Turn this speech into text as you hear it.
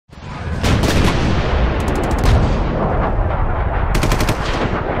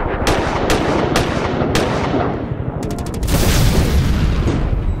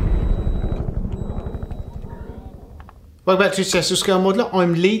Welcome back to International Scale Modeler.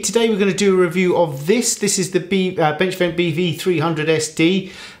 I'm Lee. Today we're going to do a review of this. This is the BenchVent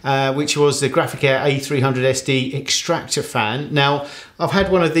BV300S-D, which was the Graphic Air A300S-D extractor fan. Now, I've had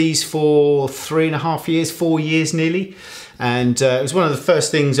one of these for 3.5 years, 4 years nearly. And it was one of the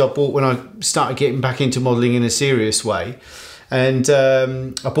first things I bought when I started getting back into modelling in a serious way. And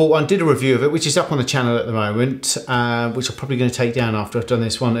I bought one, did a review of it, which is up on the channel at the moment, which I'm probably going to take down after I've done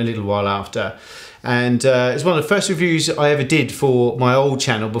this one a little while after. And it's one of the first reviews I ever did for my old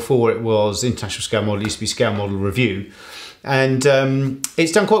channel before it was International Scale Model. It used to be Scale Model Review. And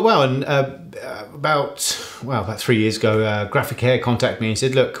it's done quite well. And about 3 years ago, Graphic Air contacted me and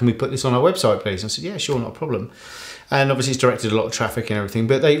said, look, can we put this on our website, please? And I said, yeah, sure, not a problem. And obviously it's directed a lot of traffic and everything.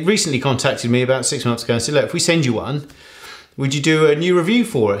 But they recently contacted me about 6 months ago and said, look, if we send you one, would you do a new review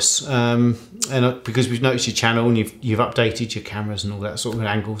for us? Because we've noticed your channel and you've updated your cameras and all that sort of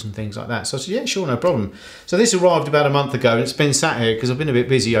angles and things like that. So I said, yeah, sure, no problem. So this arrived about a month ago and it's been sat here because I've been a bit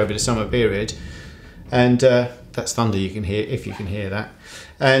busy over the summer period. And that's thunder you can hear, if you can hear that.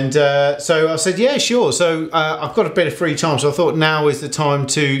 And so I said, yeah, sure. So I've got a bit of free time, so I thought now is the time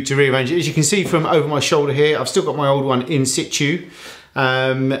to rearrange it. As you can see from over my shoulder here, I've still got my old one in situ.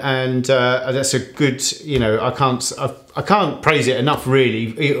 That's a good, you know, I can't praise it enough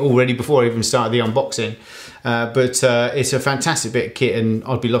really already before I even started the unboxing. But it's a fantastic bit of kit and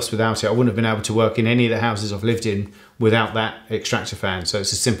I'd be lost without it. I wouldn't have been able to work in any of the houses I've lived in without that extractor fan. So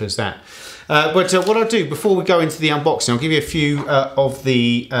it's as simple as that. But what I'll do before we go into the unboxing, I'll give you a few of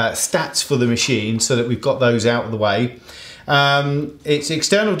the stats for the machine so that we've got those out of the way. Its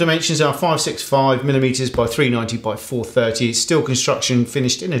external dimensions are 565mm by 390 by 430. It's steel construction,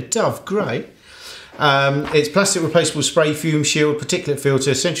 finished in a dove grey. It's plastic replaceable spray fume shield, particulate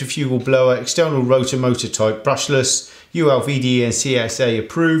filter, centrifugal blower, external rotor motor type, brushless, UL, VDE and CSA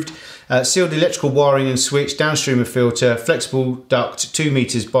approved, sealed electrical wiring and switch, downstreamer filter, flexible duct, 2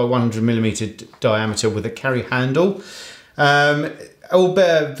 meters by 100mm diameter with a carry handle. All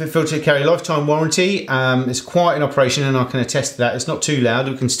filter carry lifetime warranty. It's quite an operation and I can attest to that. It's not too loud.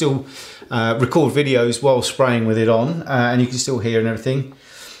 We can still record videos while spraying with it on and you can still hear and everything.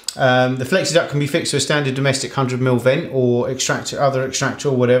 The flexi duct can be fixed to a standard domestic 100mm vent or other extractor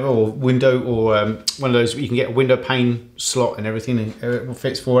or whatever, or window, or one of those, you can get a window pane slot and everything and it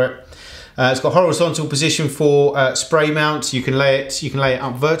fits for it. It's got horizontal position for spray mount. You can lay it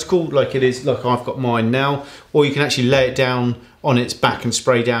up vertical like it is, like I've got mine now, or you can actually lay it down on its back and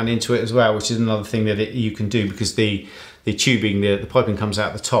spray down into it as well, which is another thing that you can do because the tubing, the piping comes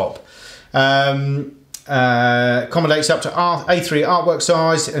out the top. Accommodates up to A3 artwork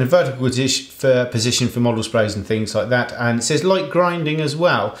size and a vertical position for model sprays and things like that, and it says light grinding as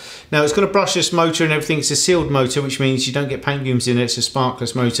well. Now it's got a brushless motor and everything. It's a sealed motor, which means you don't get paint fumes in it. It's a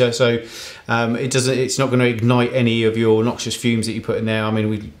sparkless motor, so it's not going to ignite any of your noxious fumes that you put in there. I mean,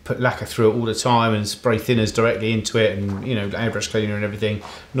 we put lacquer through it all the time and spray thinners directly into it, and you know, airbrush cleaner and everything,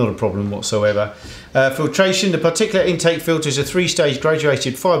 not a problem whatsoever. Filtration, the particulate intake filter is a 3-stage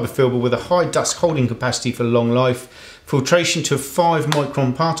graduated fibre filter with a high dust holding capacity for long life. Filtration to 5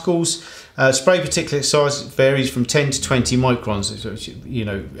 micron particles. Spray particulate size varies from 10 to 20 microns, so, you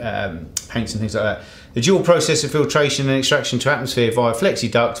know, paints and things like that. The dual process of filtration and extraction to atmosphere via flexi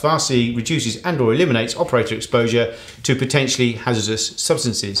duct vastly reduces and or eliminates operator exposure to potentially hazardous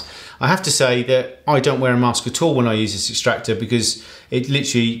substances. I have to say that I don't wear a mask at all when I use this extractor because it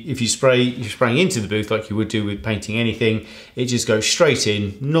literally, if you're spraying into the booth like you would do with painting anything, it just goes straight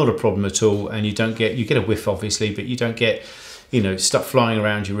in, not a problem at all, and you get a whiff obviously, but you don't get, you know, stuff flying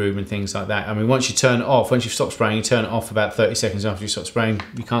around your room and things like that. I mean, once you turn it off, once you've stopped spraying, you turn it off about 30 seconds after you stop spraying,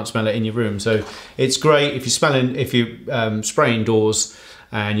 you can't smell it in your room. So it's great if you're spraying indoors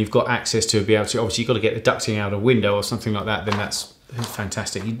and you've got access to be able to, obviously you've got to get the ducting out a window or something like that, then that's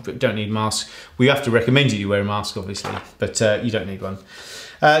fantastic. You don't need masks. We have to recommend you wear a mask obviously, but you don't need one.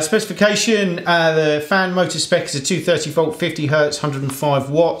 Specification, the fan motor spec is a 230 volt, 50 hertz, 105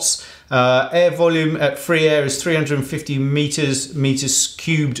 watts. Air volume at free air is 350 meters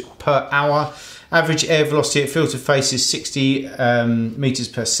cubed per hour. Average air velocity at filter face is 60 meters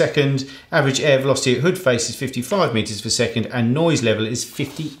per second. Average air velocity at hood face is 55 meters per second, and noise level is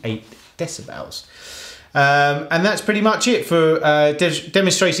 58 decibels. And that's pretty much it for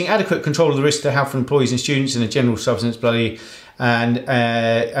demonstrating adequate control of the risk to health for employees and students in a general substance bloody.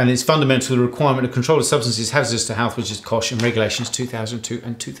 And it's fundamental to the requirement of control of substances hazardous to health, which is COSH and regulations 2002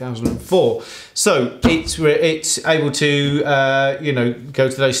 and 2004. So it's able to you know, go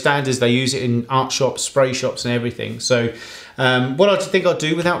to those standards. They use it in art shops, spray shops, and everything. So what I think I'll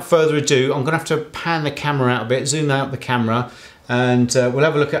do, without further ado, I'm going to have to pan the camera out a bit, zoom out the camera. and we'll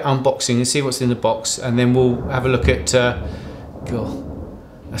have a look at unboxing and see what's in the box, and then we'll have a look at God,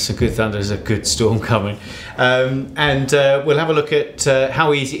 that's a good thunder, there's a good storm coming, and we'll have a look at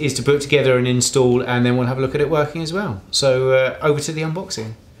how easy it is to put together and install, and then we'll have a look at it working as well. So over to the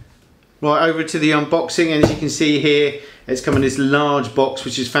unboxing. Right, over to the unboxing, and as you can see here, it's come in this large box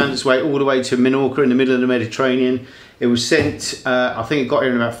which has found its way all the way to Minorca in the middle of the Mediterranean. It was sent, I think it got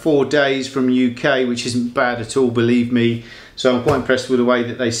here in about 4 days from UK, which isn't bad at all, believe me. So I'm quite impressed with the way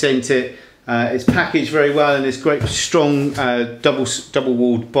that they sent it. It's packaged very well in this great strong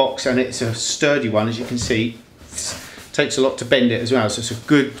double-walled box, and it's a sturdy one, as you can see. It takes a lot to bend it as well, so it's a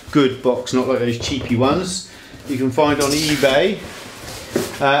good box, not like those cheapy ones you can find on eBay.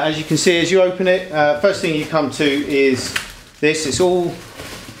 As you can see, as you open it, first thing you come to is this. It's all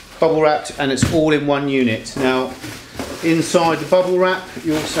bubble wrapped and it's all in one unit. Now, inside the bubble wrap,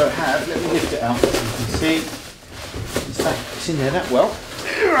 you also have, let me lift it out so you can see, it's in there that well.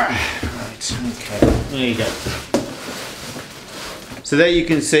 Right, okay, there you go. So there you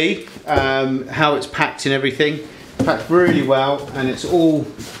can see how it's packed and everything. Packed really well, and it's all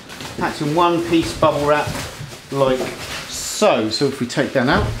packed in one piece bubble wrap like so. So if we take that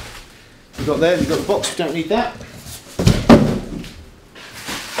out, we've got the box, we don't need that.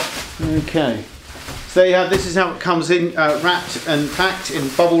 Okay, so there you have, this is how it comes in, wrapped and packed in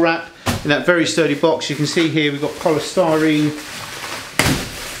bubble wrap in that very sturdy box. You can see here we've got polystyrene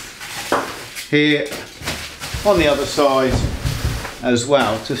here on the other side as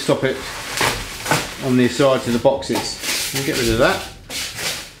well to stop it on the sides of the boxes. We'll get rid of that.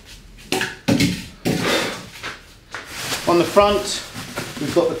 On the front,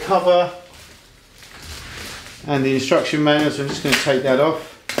 we've got the cover and the instruction manual, so I'm just going to take that off.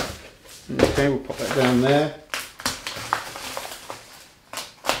 Okay, we'll pop that down there.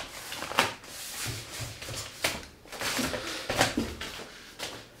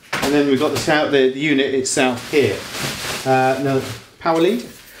 And then we've got the unit itself here. Now, power lead.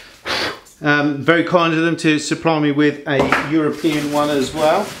 Very kind of them to supply me with a European one as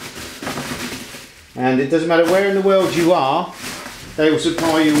well. And it doesn't matter where in the world you are, they will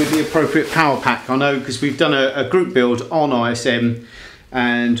supply you with the appropriate power pack. I know because we've done a group build on ISM,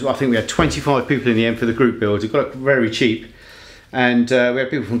 and I think we had 25 people in the end for the group build. It got it very cheap. And we had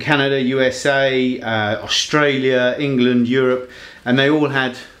people from Canada, USA, Australia, England, Europe, and they all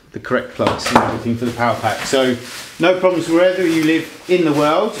had the correct plugs and everything for the power pack. So no problems wherever you live in the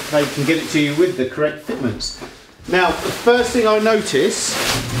world, they can get it to you with the correct fitments. Now, the first thing I notice,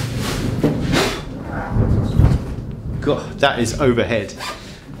 God, that is overhead.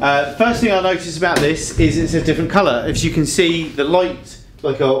 The first thing I notice about this is it's a different colour. As you can see, the light,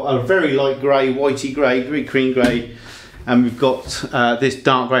 like a very light grey, whitey grey, cream grey, and we've got this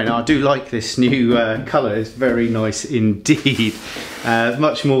dark grey. Now I do like this new colour, it's very nice indeed.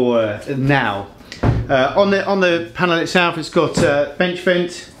 Much more now. On the panel itself, it's got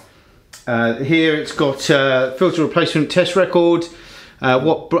BenchVent. Here it's got filter replacement test record,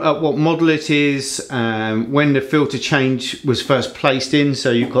 what model it is, when the filter change was first placed in.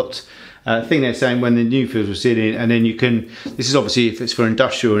 So you've got a thing there saying when the new filter was in, and then you can, this is obviously if it's for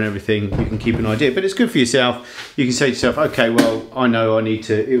industrial and everything, you can keep an idea, but it's good for yourself. You can say to yourself, okay, well, I know I need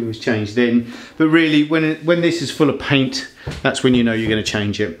to, it was changed then, but really when this is full of paint, that's when you know you're going to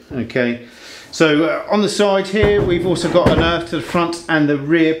change it. Okay, so on the side here we've also got an earth to the front and the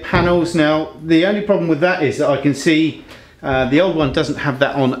rear panels. Now the only problem with that is that I can see the old one doesn't have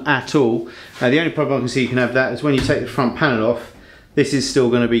that on at all. The only problem I can see you can have that is when you take the front panel off, this is still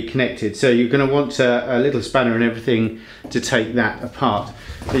going to be connected, so you're going to want a little spanner and everything to take that apart.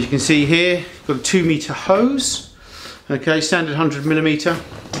 As you can see here, you've got a 2-meter hose, okay, standard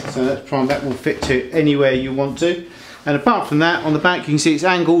 100mm, so that's prime, that will fit to anywhere you want to. And apart from that, on the back you can see it's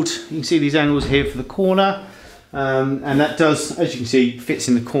angled. You can see these angles here for the corner, and that does, as you can see, fits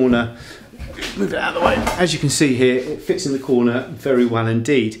in the corner. Move it out of the way. As you can see here, it fits in the corner very well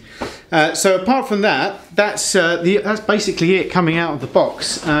indeed. So apart from that, that's basically it coming out of the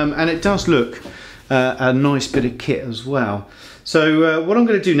box, and it does look a nice bit of kit as well. So what I'm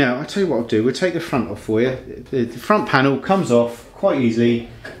going to do now, I'll tell you what I'll do, we'll take the front off for you. The front panel comes off quite easily.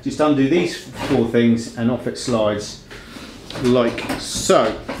 Just undo these 4 things and off it slides like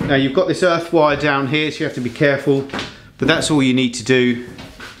so. Now you've got this earth wire down here, so you have to be careful, but that's all you need to do,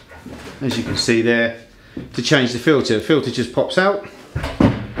 as you can see there, to change the filter. The filter just pops out.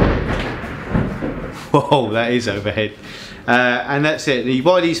 Whoa, that is overhead. And that's it. You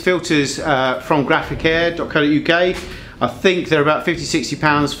buy these filters from graphicair.co.uk. I think they're about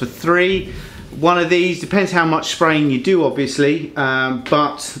 £50–60 for 3. One of these, depends how much spraying you do obviously,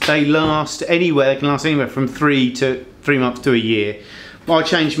 but they last anywhere, they can last anywhere from 3 to 3 months to a year. I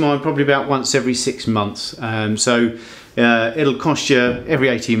change mine probably about once every 6 months. It'll cost you, every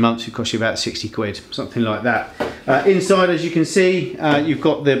 18 months, it'll cost you about 60 quid, something like that. Inside, as you can see, you've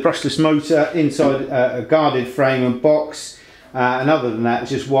got the brushless motor inside a guarded frame and box. And other than that,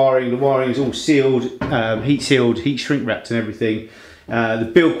 it's just wiring. The wiring is all sealed, heat sealed, heat shrink wrapped and everything. The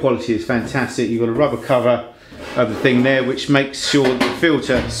build quality is fantastic. You've got a rubber cover of the thing there, which makes sure that the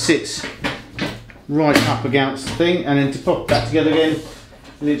filter sits right up against the thing. And then to pop that together again,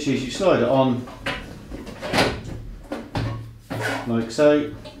 literally as you slide it on, like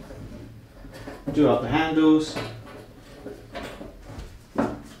so, do up the handles.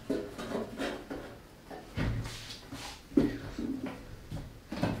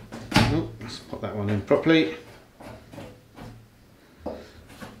 Oh, let's pop that one in properly.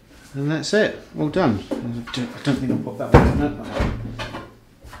 And that's it, all done. I don't think I'll pop that one in. No.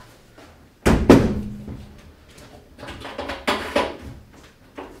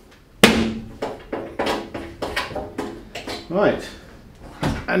 Right,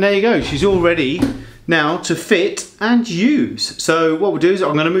 and there you go, she's all ready now to fit and use. So what we'll do is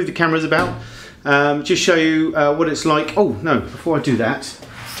I'm going to move the cameras about, just show you what it's like. Oh no, before I do that,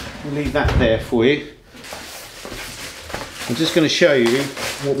 I'll leave that there for you. I'm just going to show you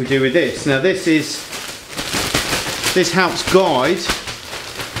what we do with this. Now this helps guide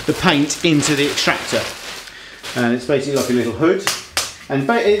the paint into the extractor, and it's basically like a little hood, and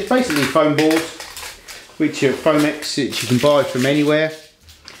it's basically foam board, which are Foamex, which you can buy from anywhere,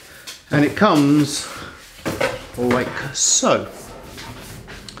 and it comes like so.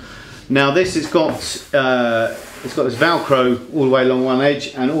 Now this has got it's got this Velcro all the way along one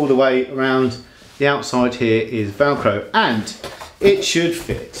edge, and all the way around the outside here is Velcro, and it should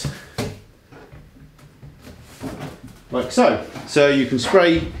fit like so. So you can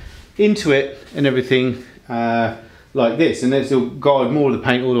spray into it and everything like this, and this will guide more of the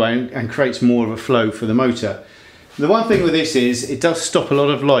paint all the way and creates more of a flow for the motor. The one thing with this is it does stop a lot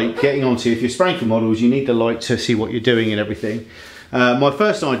of light getting onto. If you're spraying for models, you need the light to see what you're doing and everything. My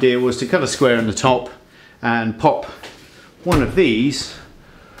first idea was to cut a square on the top and pop one of these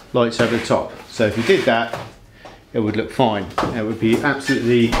lights over the top. So if you did that, it would look fine. It would be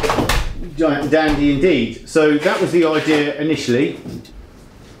absolutely dandy indeed. So that was the idea initially.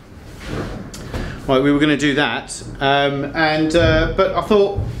 Right, we were going to do that, but I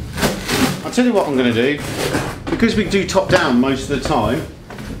thought, I'll tell you what I'm going to do. Because we do top down most of the time,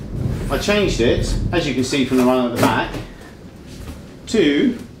 I changed it, as you can see from the one at the back,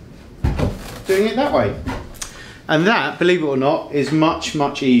 to doing it that way. And that, believe it or not, is much,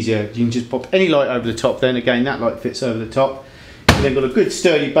 much easier. You can just pop any light over the top, then again that light fits over the top. You've then got a good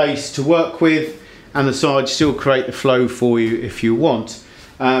sturdy base to work with, and the sides still create the flow for you if you want.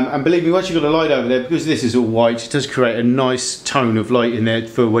 And believe me, once you've got a light over there, because this is all white, it does create a nice tone of light in there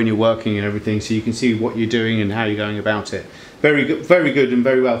for when you're working and everything, so you can see what you're doing and how you're going about it. Very good and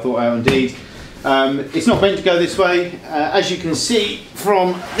very well thought out indeed. It's not meant to go this way, as you can see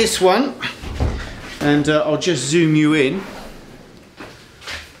from this one, and I'll just zoom you in.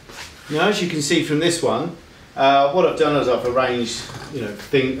 Now, as you can see from this one, what I've done is I've arranged, you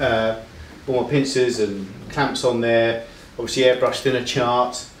know, all my pincers and clamps on there, obviously airbrushed in a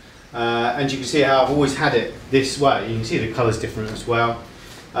chart, and you can see how I've always had it this way. You can see the colours different as well.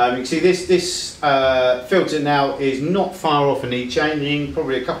 You can see this filter now is not far off and need changing,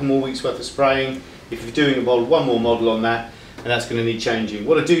 probably a couple more weeks worth of spraying. If you're doing a model, one more model on that, and that's going to need changing.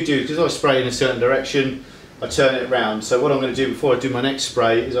 What I do because I spray in a certain direction, I turn it round. So what I'm going to do before I do my next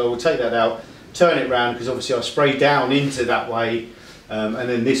spray is I will take that out, turn it round, because obviously I spray down into that way, and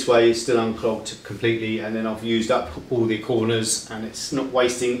then this way is still unclogged completely, and then I've used up all the corners and it's not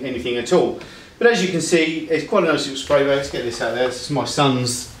wasting anything at all. But as you can see, it's quite a nice little spray bag. Let's get this out there. This is my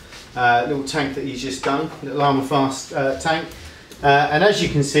son's little tank that he's just done, little Armour Fast tank. And as you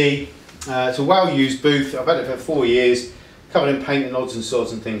can see, it's a well-used booth. I've had it for 4 years, covered in paint and odds and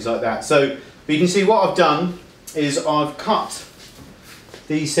sods and things like that. So, but you can see what I've done is I've cut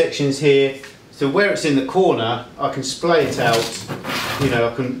these sections here, so where it's in the corner, I can splay it out. You know,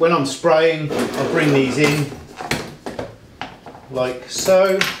 I can, when I'm spraying, I'll bring these in like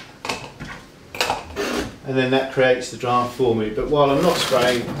so, and then that creates the draft for me. But while I'm not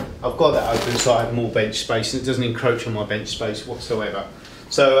spraying, I've got that open so I have more bench space, and it doesn't encroach on my bench space whatsoever.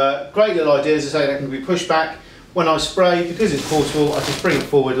 So great little idea. As I say, that can be pushed back. When I spray, because it's portable, I just bring it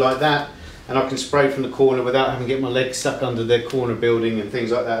forward like that, and I can spray from the corner without having to get my legs stuck under the corner building and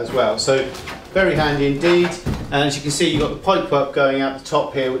things like that as well. So very handy indeed. And as you can see, you've got the pipe work going out the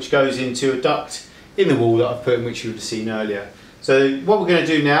top here, which goes into a duct in the wall that I've put in, which you would have seen earlier. So what we're going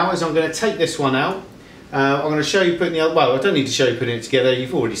to do now is I'm going to take this one out, I'm going to show you putting the other, well, I don't need to show you putting it together,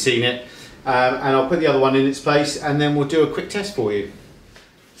 you've already seen it. And I'll put the other one in its place and then we'll do a quick test for you.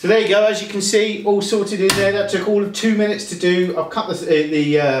 So there you go, as you can see, all sorted in there. That took all of 2 minutes to do. I've cut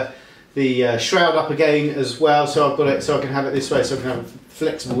the shroud up again as well, so I've got it so I can have it this way, so I can have it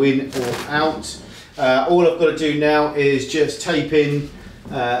flexible in or out. All I've got to do now is just tape in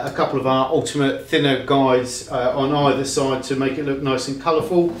a couple of our ultimate thinner guides on either side to make it look nice and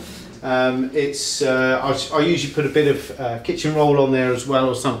colourful. I usually put a bit of kitchen roll on there as well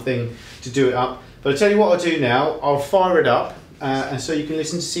or something to do it up. But I'll tell you what I'll do now, I'll fire it up and so you can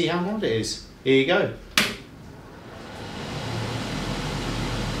listen to see how loud it is. Here you go.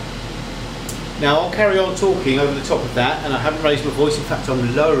 Now I'll carry on talking over the top of that, and I haven't raised my voice, in fact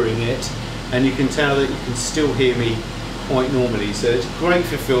I'm lowering it, and you can tell that you can still hear me quite normally. So it's great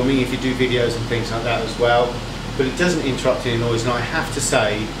for filming if you do videos and things like that as well, but it doesn't interrupt any noise, and I have to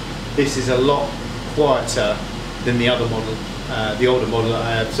say this is a lot quieter than the other model, the older model that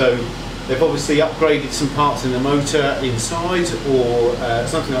I have. So they've obviously upgraded some parts in the motor inside or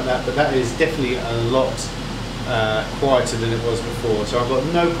something like that, but that is definitely a lot quieter than it was before. So I've got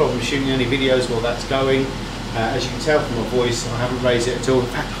no problem shooting any videos while that's going. As you can tell from my voice, I haven't raised it at all. In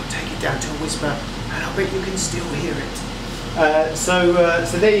fact, I'll take it down to a whisper and I bet you can still hear it. So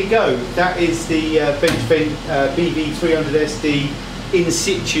there you go. That is the BenchVent BV300S-D in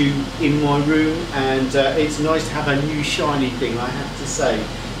situ in my room, and it's nice to have a new shiny thing, I have to say.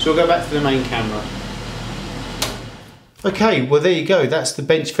 So we'll go back to the main camera. Okay, well there you go. That's the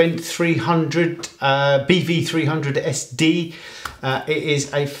BenchVent BV300S-D. It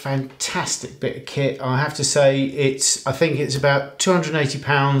is a fantastic bit of kit. I have to say, I think it's about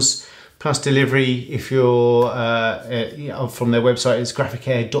 £280 plus delivery if you're from their website. It's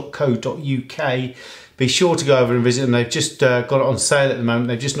graphicair.co.uk. Be sure to go over and visit them. They've just got it on sale at the moment.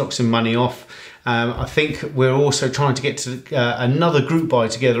 They've just knocked some money off. I think we're also trying to get to another group buy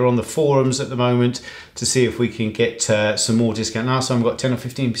together on the forums at the moment to see if we can get some more discount. Last time we got 10 or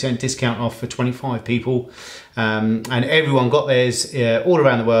 15% discount off for 25 people, and everyone got theirs all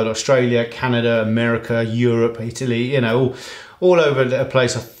around the world: Australia, Canada, America, Europe, Italy, you know, all over the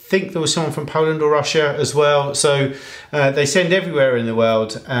place. I think there was someone from Poland or Russia as well. So they send everywhere in the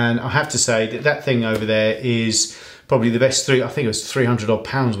world, and I have to say that that thing over there is probably the best. I think it was £300 odd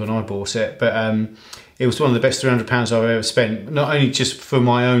when I bought it, but it was one of the best £300 I've ever spent. Not only just for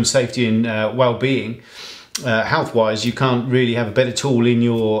my own safety and well-being, health-wise, you can't really have a better tool in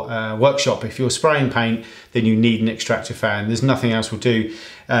your workshop. If you're spraying paint, then you need an extractor fan. There's nothing else will do.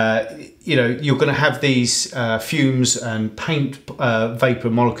 You know, you're going to have these fumes and paint vapor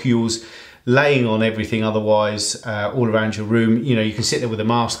molecules laying on everything otherwise all around your room. You know, you can sit there with a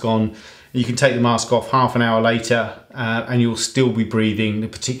mask on. You can take the mask off half an hour later and you'll still be breathing the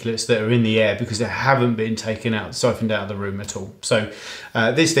particulates that are in the air because they haven't been taken out, siphoned out of the room at all. So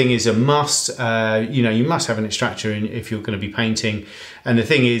this thing is a must. You know, you must have an extractor in if you're going to be painting. And the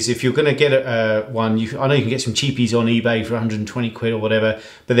thing is, if you're going to get one, I know you can get some cheapies on eBay for 120 quid or whatever,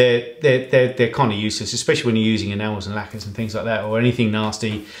 but they're kind of useless, especially when you're using enamels and lacquers and things like that, or anything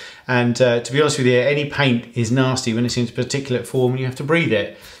nasty. And to be honest with you, any paint is nasty when it's in particulate form and you have to breathe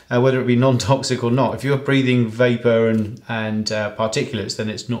it. Whether it be non-toxic or not. If you're breathing vapor and particulates, then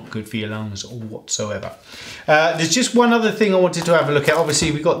it's not good for your lungs or whatsoever. There's just one other thing I wanted to have a look at.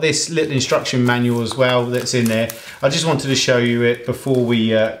 Obviously, we've got this little instruction manual as well that's in there. I just wanted to show you it before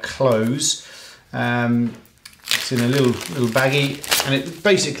we close. It's in a little baggie, and it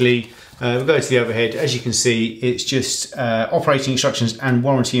basically, we'll go to the overhead. As you can see, it's just operating instructions and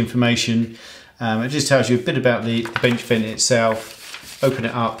warranty information. It just tells you a bit about the BenchVent itself. Open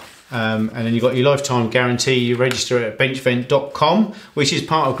it up, and then you've got your lifetime guarantee. You register it at benchvent.com, which is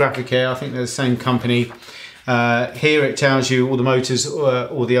part of Graphicair. I think they're the same company. Here it tells you all the motors,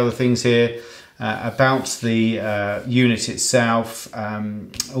 all the other things here about the unit itself,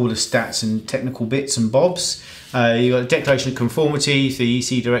 all the stats and technical bits and bobs. You've got a declaration of conformity, the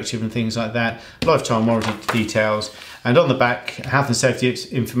EC directive and things like that, lifetime warranty details, and on the back, health and safety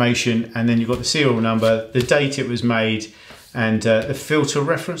information, and then you've got the serial number, the date it was made, and the filter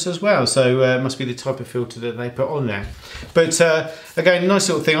reference as well. So it must be the type of filter that they put on there. But again, nice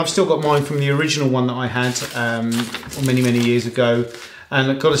little thing. I've still got mine from the original one that I had many years ago.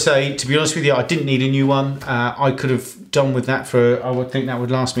 And I've got to say, to be honest with you, I didn't need a new one. I could have done with that for, I would think that would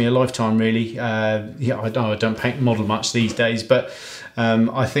last me a lifetime really. Yeah, I don't paint model much these days, but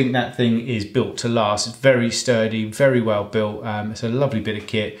I think that thing is built to last. It's very sturdy, very well built. It's a lovely bit of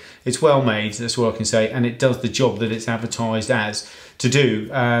kit. It's well made, that's all I can say, and it does the job that it's advertised as. to do,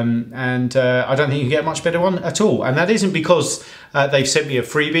 and I don't think you can get a much better one at all. And that isn't because they've sent me a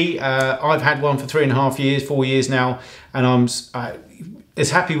freebie. I've had one for 3.5 years, 4 years now, and I'm as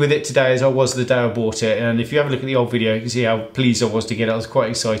happy with it today as I was the day I bought it. And if you have a look at the old video, you can see how pleased I was to get it. I was quite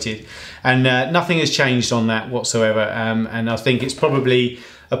excited, and nothing has changed on that whatsoever. And I think it's probably,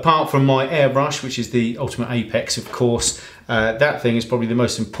 apart from my airbrush, which is the ultimate apex, of course, that thing is probably the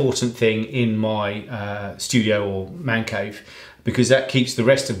most important thing in my studio or man cave, because that keeps the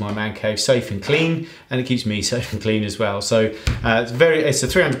rest of my man cave safe and clean, and it keeps me safe and clean as well. So it's a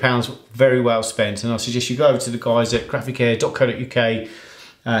 £300 very well spent, and I suggest you go over to the guys at graphicair.co.uk,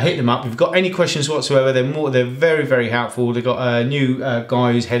 hit them up. If you've got any questions whatsoever, they're very, very helpful. They've got a new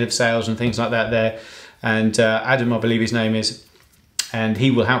guy who's head of sales and things like that there, and Adam, I believe his name is, and he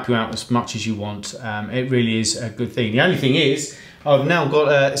will help you out as much as you want. It really is a good thing. The only thing is, I've now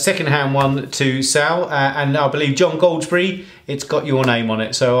got a second-hand one to sell, and I believe John Goldsberry, it's got your name on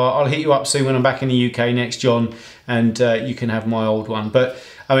it. So I'll hit you up soon when I'm back in the UK next, John, and you can have my old one. But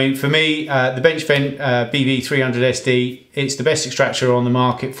I mean, for me, the BenchVent BV300S-D, it's the best extractor on the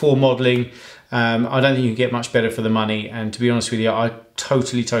market for modelling. I don't think you can get much better for the money, and to be honest with you, I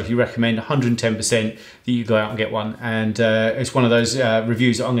totally recommend 110% that you go out and get one. And it's one of those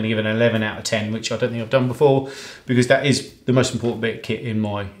reviews that I'm going to give an 11 out of 10, which I don't think I've done before, because that is the most important bit of kit in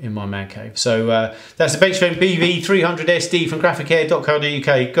my man cave. So that's the BenchVent BV300S-D from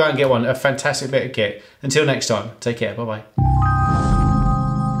graphicair.co.uk. Go out and get one, a fantastic bit of kit. Until next time, take care, bye bye.